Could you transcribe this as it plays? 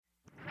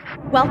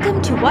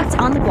Welcome to What's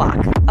on the Block,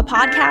 a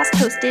podcast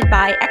hosted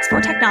by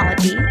X4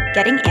 Technology,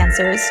 getting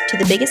answers to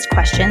the biggest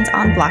questions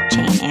on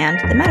blockchain and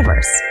the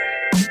metaverse.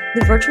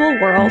 The virtual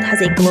world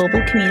has a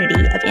global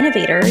community of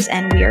innovators,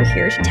 and we are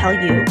here to tell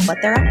you what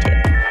they're up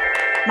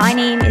to. My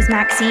name is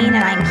Maxine,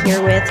 and I'm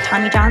here with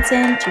Tommy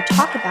Johnson to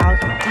talk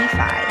about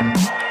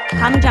DeFi.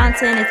 Tommy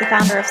Johnson is the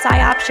founder of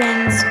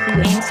PsyOptions,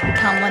 who aims to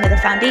become one of the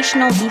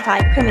foundational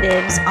DeFi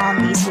primitives on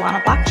the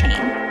Solana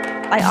blockchain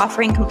by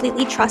offering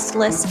completely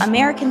trustless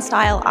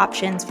American-style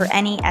options for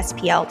any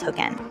SPL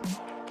token.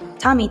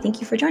 Tommy,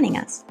 thank you for joining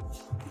us.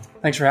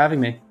 Thanks for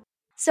having me.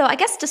 So I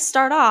guess to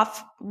start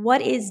off,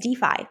 what is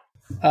DeFi?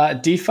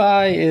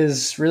 DeFi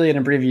is really an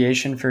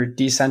abbreviation for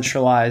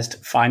decentralized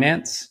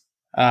finance.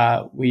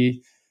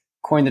 We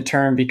coined the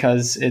term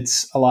because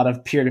it's a lot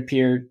of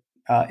peer-to-peer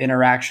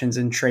interactions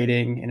and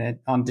trading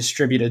on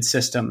distributed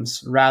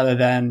systems rather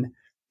than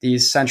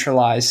these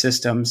centralized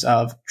systems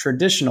of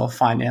traditional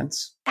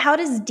finance. How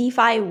does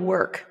DeFi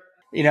work?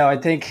 I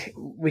think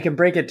we can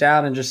break it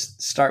down and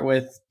just start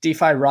with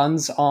DeFi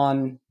runs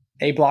on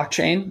a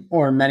blockchain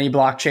or many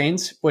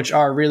blockchains, which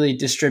are really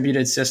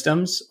distributed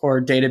systems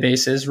or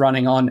databases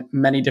running on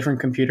many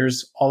different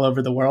computers all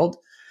over the world.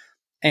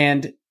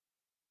 And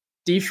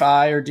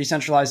DeFi or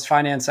decentralized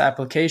finance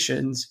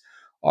applications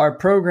are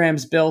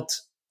programs built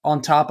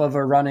on top of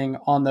or running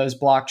on those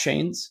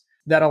blockchains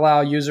that allow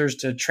users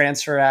to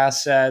transfer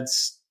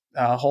assets,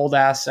 hold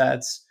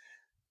assets,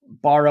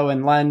 borrow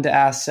and lend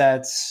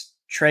assets,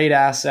 trade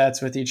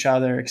assets with each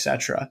other,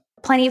 etc.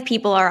 Plenty of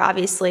people are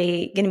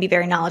obviously going to be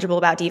very knowledgeable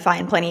about DeFi,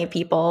 and plenty of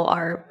people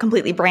are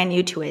completely brand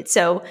new to it.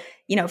 So,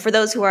 for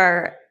those who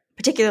are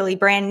particularly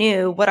brand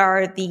new, what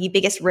are the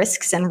biggest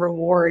risks and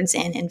rewards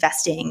in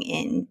investing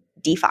in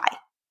DeFi?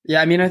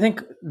 Yeah, I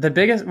think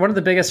one of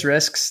the biggest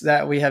risks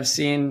that we have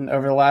seen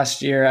over the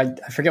last year,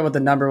 I forget what the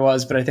number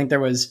was, but I think there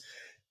was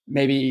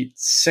maybe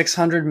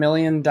 $600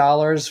 million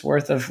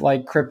worth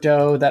of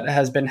crypto that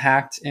has been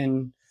hacked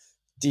in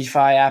DeFi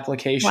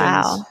applications.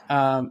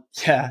 Wow.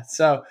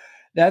 So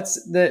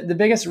that's the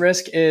biggest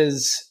risk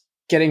is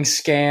getting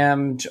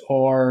scammed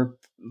or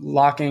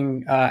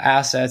locking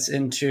assets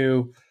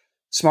into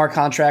smart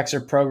contracts or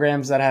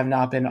programs that have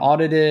not been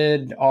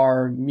audited,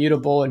 are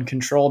mutable and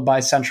controlled by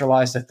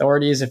centralized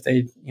authorities if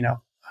they,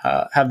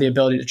 have the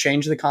ability to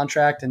change the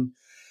contract. And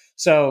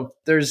so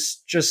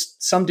there's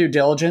just some due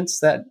diligence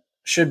that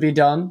should be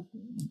done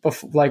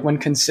when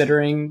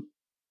considering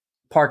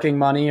parking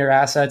money or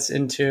assets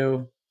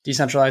into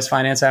decentralized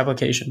finance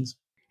applications.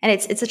 And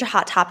it's such a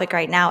hot topic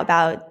right now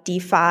about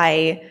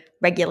DeFi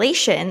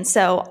regulation.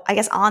 So I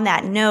guess on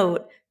that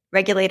note,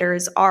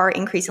 regulators are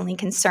increasingly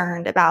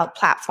concerned about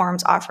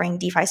platforms offering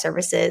DeFi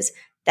services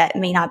that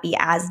may not be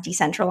as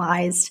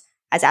decentralized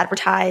as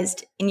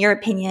advertised. In your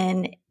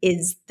opinion,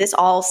 is this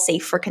all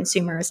safe for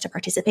consumers to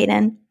participate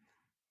in?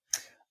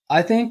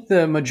 I think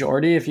the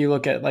majority, if you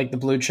look at the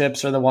blue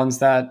chips, are the ones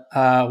that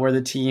where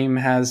the team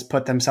has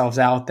put themselves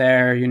out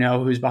there,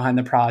 who's behind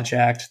the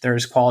project.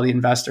 There's quality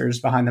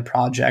investors behind the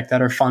project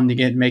that are funding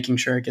it, making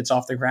sure it gets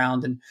off the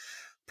ground and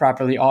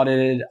properly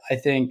audited. I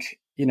think,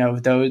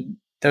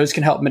 those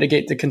can help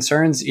mitigate the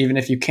concerns, even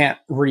if you can't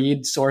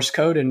read source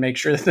code and make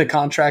sure that the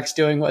contract's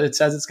doing what it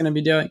says it's going to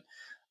be doing.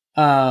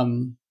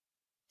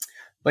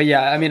 But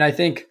yeah,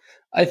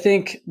 I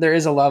think there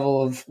is a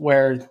level of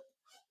where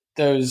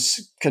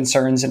those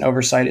concerns and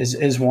oversight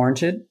is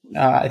warranted.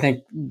 I think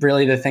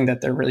really the thing that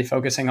they're really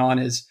focusing on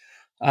is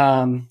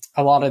a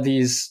lot of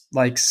these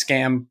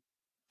scam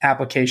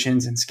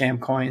applications and scam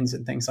coins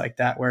and things like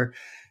that, where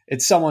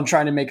it's someone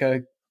trying to make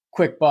a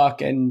quick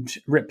buck and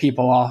rip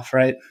people off,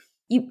 right?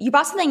 You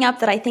brought something up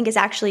that I think is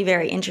actually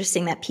very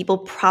interesting that people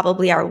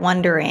probably are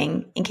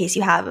wondering, in case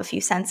you have a few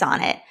cents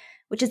on it,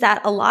 which is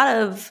that a lot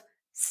of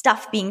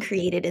stuff being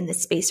created in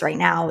this space right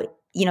now,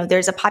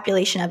 there's a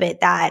population of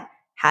it that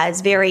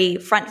has very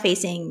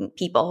front-facing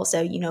people.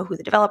 So you know who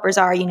the developers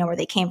are, you know where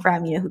they came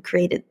from, you know who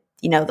created,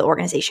 the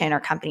organization or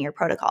company or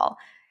protocol.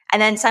 And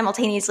then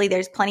simultaneously,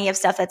 there's plenty of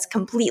stuff that's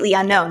completely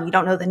unknown. You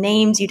don't know the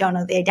names, you don't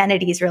know the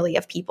identities really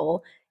of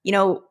people.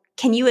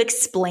 Can you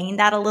explain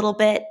that a little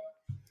bit?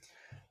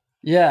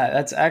 Yeah,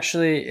 that's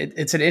actually,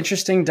 it's an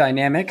interesting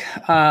dynamic.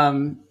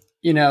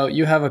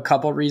 You have a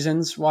couple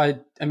reasons why.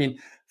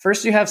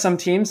 First, you have some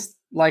teams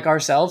like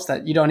ourselves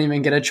that you don't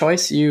even get a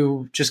choice.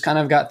 You just kind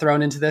of got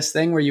thrown into this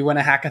thing where you win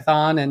a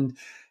hackathon and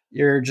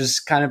you're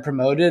just kind of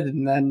promoted.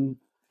 And then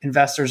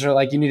investors are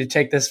like, you need to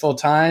take this full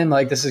time.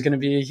 This is going to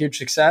be a huge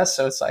success.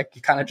 So it's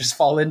you kind of just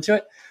fall into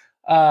it.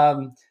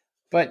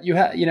 But you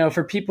have,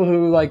 for people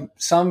who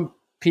some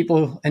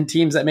people and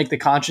teams that make the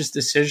conscious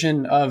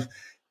decision of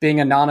being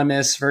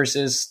anonymous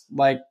versus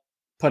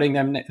putting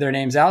their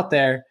names out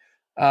there,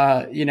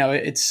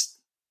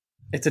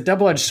 it's a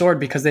double-edged sword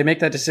because they make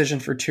that decision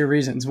for two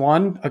reasons.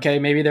 One, okay,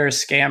 maybe they're a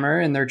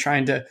scammer and they're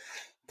trying to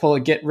pull a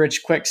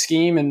get-rich-quick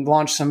scheme and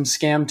launch some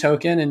scam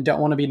token and don't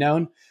want to be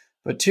known.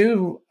 But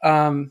two,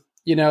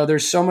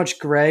 there's so much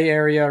gray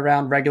area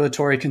around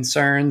regulatory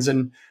concerns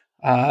and,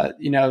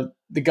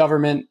 the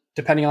government,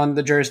 depending on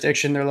the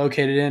jurisdiction they're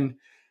located in,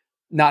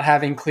 not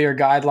having clear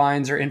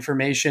guidelines or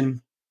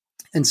information.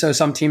 And so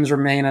some teams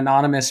remain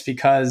anonymous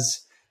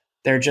because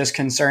they're just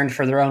concerned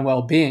for their own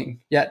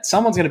well-being. Yet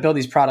someone's going to build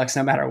these products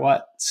no matter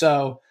what.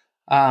 So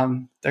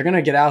they're going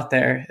to get out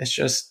there. It's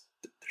just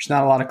there's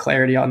not a lot of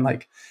clarity on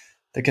like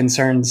the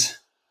concerns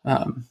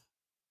from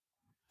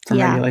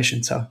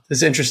regulation. So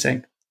it's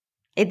interesting.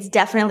 It's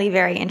definitely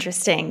very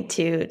interesting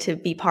to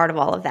be part of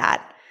all of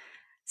that.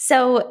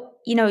 So,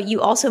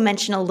 you also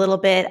mentioned a little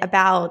bit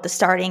about the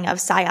starting of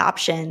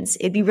PsyOptions.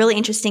 It'd be really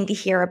interesting to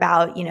hear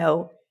about,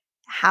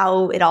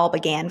 how it all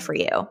began for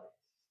you.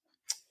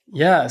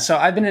 Yeah. So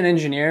I've been an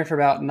engineer for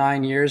about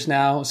 9 years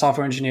now,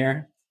 software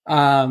engineer.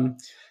 And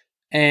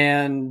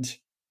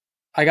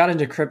I got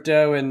into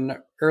crypto in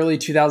early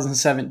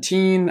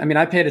 2017. I mean,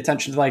 I paid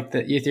attention to like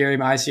the Ethereum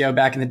ICO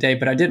back in the day,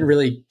 but I didn't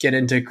really get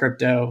into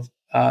crypto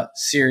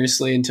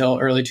seriously until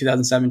early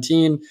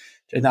 2017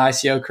 during the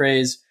ICO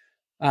craze.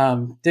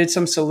 Did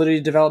some Solidity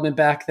development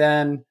back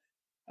then.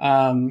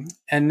 And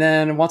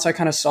then once I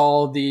kind of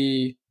saw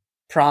the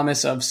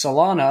promise of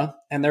Solana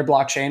and their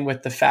blockchain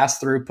with the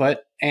fast throughput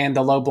and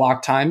the low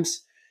block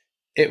times,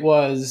 it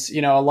was,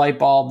 a light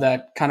bulb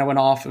that kind of went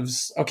off of,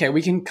 okay,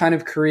 we can kind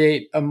of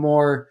create a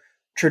more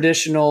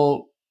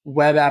traditional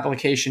web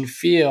application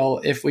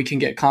feel if we can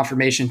get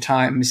confirmation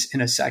times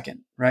in a second,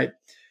 right?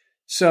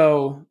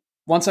 So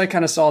once I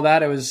kind of saw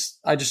that,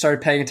 I just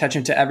started paying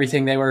attention to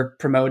everything they were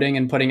promoting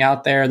and putting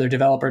out there, their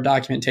developer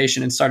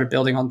documentation, and started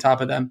building on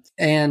top of them.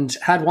 And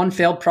had one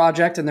failed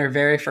project in their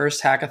very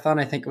first hackathon.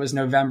 I think it was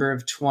November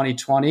of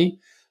 2020.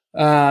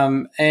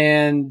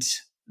 And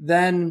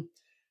then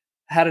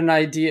had an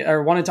idea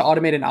or wanted to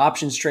automate an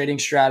options trading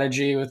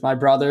strategy with my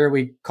brother.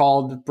 We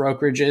called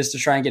brokerages to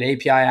try and get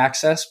API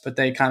access, but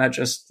they kind of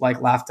just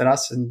like laughed at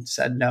us and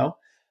said no.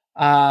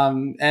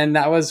 And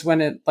that was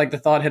when the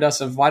thought hit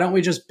us of why don't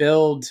we just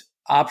build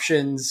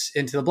options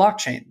into the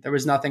blockchain? There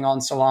was nothing on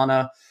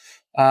Solana.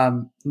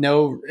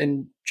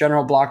 In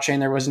general blockchain,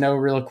 there was no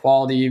real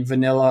quality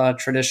vanilla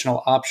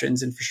traditional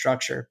options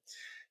infrastructure.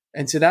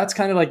 And so that's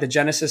kind of like the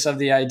genesis of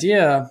the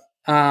idea.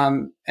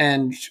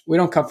 And we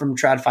don't come from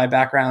TradFi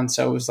background.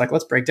 So it was like,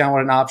 let's break down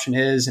what an option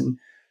is and,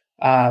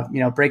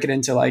 break it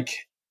into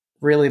like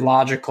really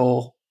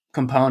logical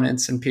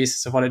components and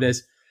pieces of what it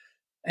is.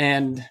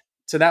 And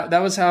so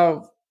that was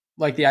how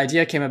like the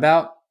idea came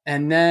about.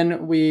 And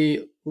then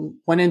we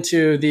went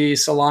into the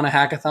Solana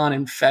hackathon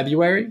in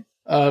February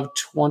of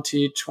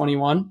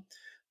 2021,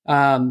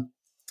 and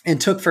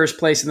took first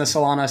place in the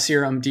Solana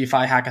Serum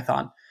DeFi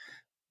hackathon.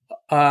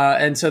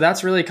 And so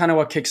that's really kind of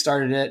what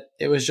kickstarted it.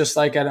 It was just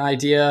like an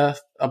idea,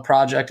 a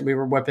project we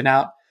were whipping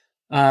out.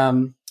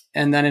 And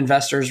then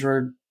investors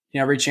were,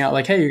 reaching out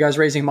like, hey, you guys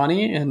raising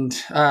money? And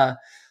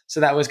so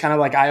that was kind of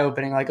like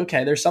eye-opening, like,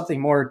 okay, there's something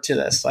more to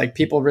this. Like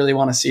people really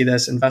want to see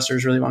this.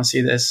 Investors really want to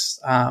see this.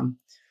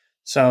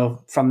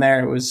 So from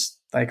there, it was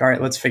like, all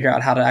right, let's figure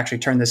out how to actually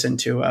turn this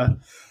into a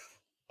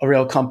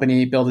real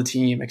company, build a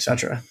team, et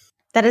cetera.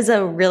 That is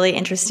a really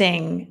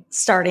interesting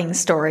starting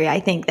story. I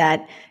think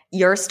that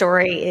your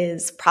story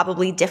is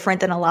probably different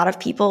than a lot of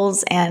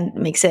people's and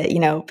makes it,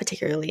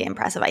 particularly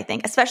impressive, I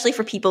think, especially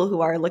for people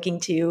who are looking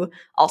to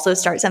also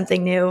start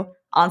something new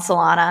on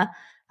Solana.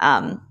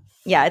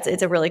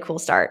 It's a really cool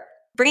start.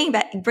 Bringing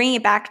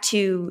it back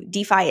to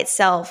DeFi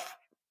itself,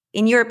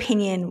 in your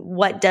opinion,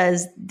 what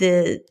does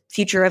the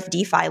future of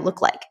DeFi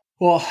look like?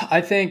 Well,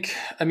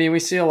 we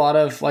see a lot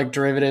of like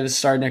derivatives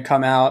starting to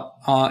come out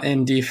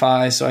in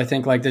DeFi. So I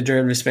think like the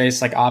derivative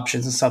space, like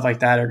options and stuff like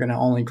that are going to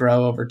only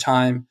grow over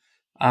time,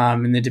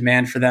 and the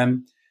demand for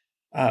them.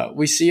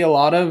 We see a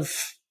lot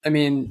of,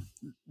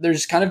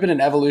 there's kind of been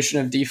an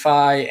evolution of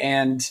DeFi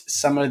and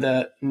some of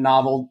the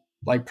novel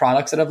like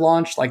products that have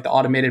launched, like the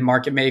automated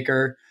market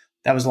maker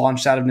that was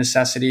launched out of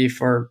necessity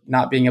for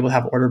not being able to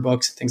have order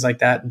books and things like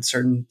that in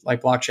certain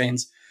like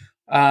blockchains.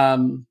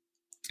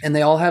 And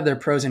they all have their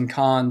pros and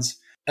cons.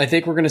 I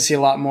think we're going to see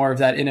a lot more of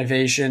that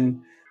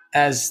innovation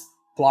as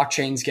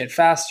blockchains get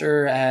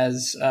faster,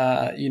 as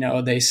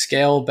they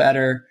scale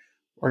better.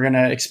 We're going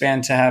to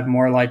expand to have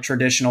more like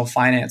traditional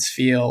finance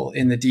feel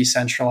in the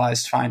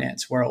decentralized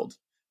finance world.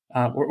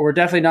 We're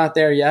definitely not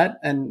there yet,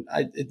 and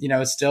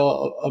it's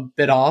still a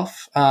bit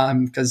off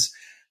because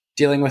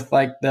dealing with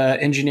like the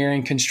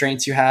engineering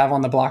constraints you have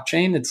on the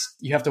blockchain,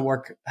 you have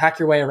to hack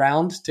your way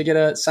around to get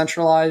a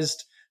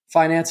centralized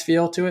finance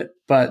feel to it.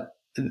 But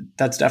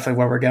that's definitely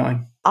where we're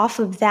going. Off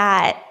of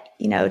that,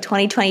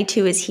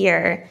 2022 is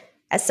here.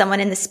 As someone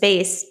in the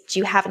space, do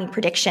you have any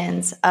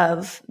predictions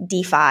of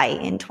DeFi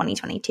in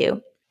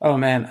 2022? Oh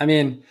man,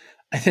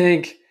 I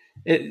think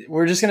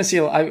we're just going to see.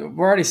 We're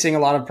already seeing a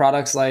lot of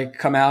products like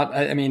come out.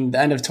 The end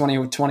of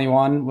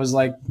 2021 was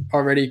like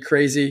already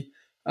crazy,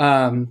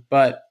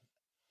 but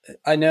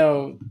I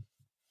know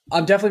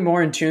I'm definitely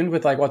more in tune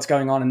with like what's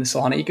going on in the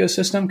Solana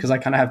ecosystem because I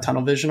kind of have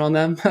tunnel vision on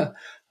them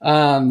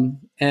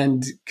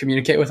and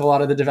communicate with a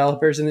lot of the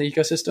developers in the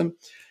ecosystem.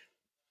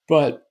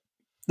 But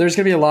there's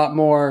going to be a lot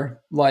more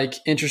like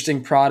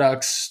interesting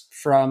products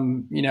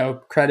from,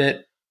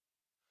 credit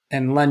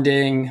and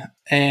lending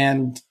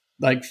and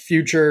like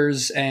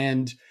futures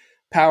and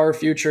power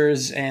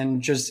futures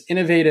and just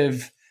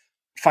innovative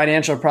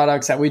financial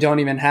products that we don't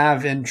even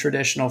have in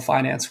traditional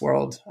finance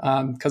world.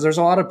 Because there's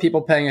a lot of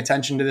people paying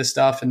attention to this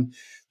stuff and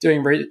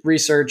doing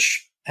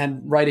research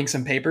and writing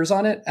some papers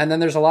on it. And then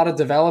there's a lot of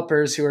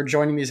developers who are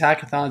joining these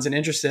hackathons and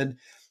interested.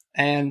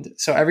 And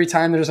so every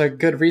time there's a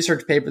good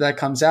research paper that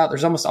comes out,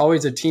 there's almost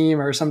always a team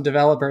or some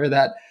developer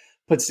that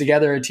puts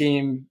together a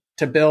team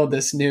to build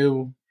this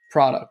new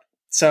product.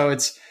 So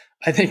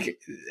I think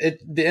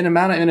the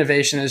amount of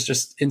innovation is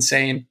just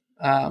insane.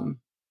 And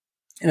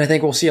I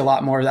think we'll see a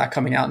lot more of that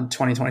coming out in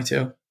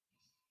 2022.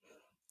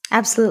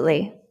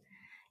 Absolutely.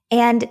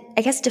 And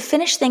I guess to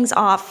finish things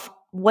off,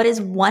 what is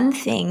one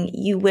thing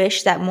you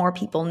wish that more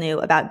people knew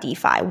about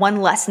DeFi? One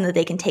lesson that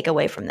they can take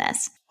away from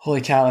this?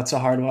 Holy cow, that's a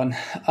hard one.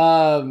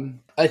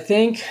 I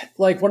think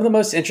like one of the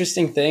most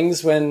interesting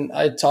things when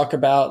I talk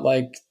about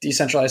like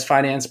decentralized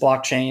finance,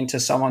 blockchain to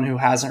someone who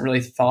hasn't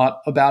really thought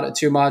about it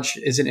too much,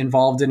 isn't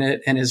involved in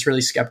it, and is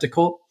really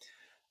skeptical.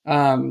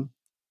 I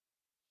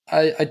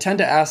tend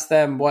to ask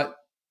them what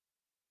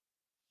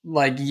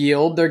like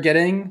yield they're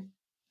getting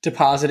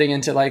depositing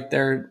into like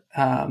their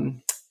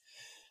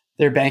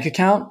bank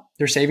account,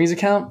 their savings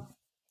account.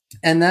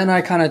 And then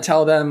I kind of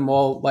tell them,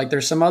 well, like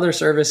there's some other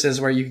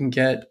services where you can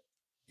get,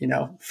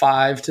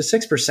 5 to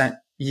 6%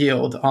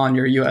 yield on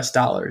your US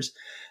dollars.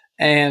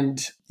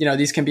 And,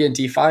 these can be in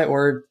DeFi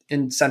or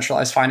in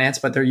centralized finance,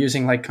 but they're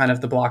using like kind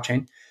of the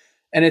blockchain.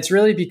 And it's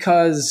really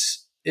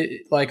because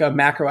like a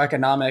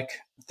macroeconomic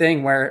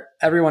thing where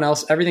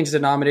everything's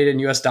denominated in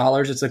US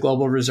dollars. It's a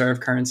global reserve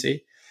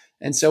currency.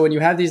 And so when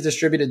you have these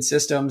distributed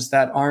systems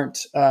that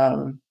aren't,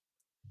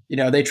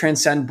 they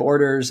transcend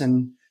borders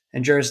and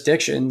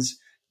jurisdictions,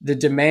 the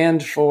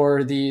demand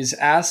for these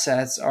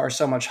assets are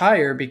so much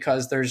higher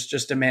because there's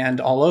just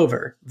demand all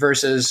over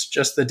versus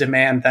just the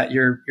demand that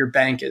your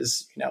bank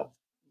is,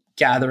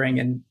 gathering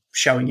and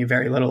showing you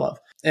very little of.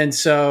 And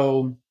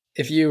so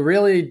if you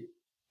really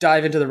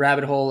dive into the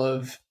rabbit hole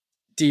of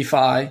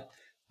DeFi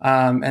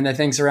and the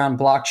things around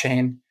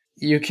blockchain,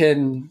 you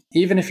can,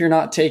 even if you're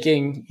not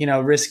taking,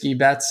 risky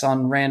bets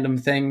on random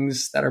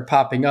things that are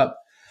popping up,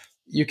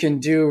 you can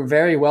do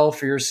very well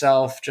for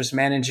yourself, just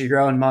manage your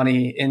own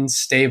money in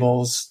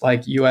stables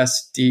like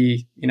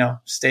USD,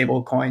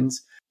 stable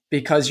coins,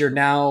 because you're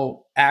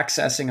now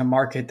accessing a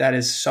market that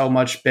is so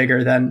much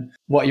bigger than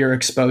what you're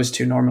exposed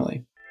to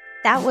normally.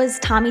 That was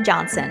Tommy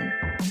Johnson.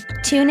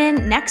 Tune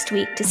in next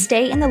week to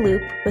stay in the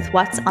loop with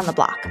what's on the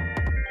block.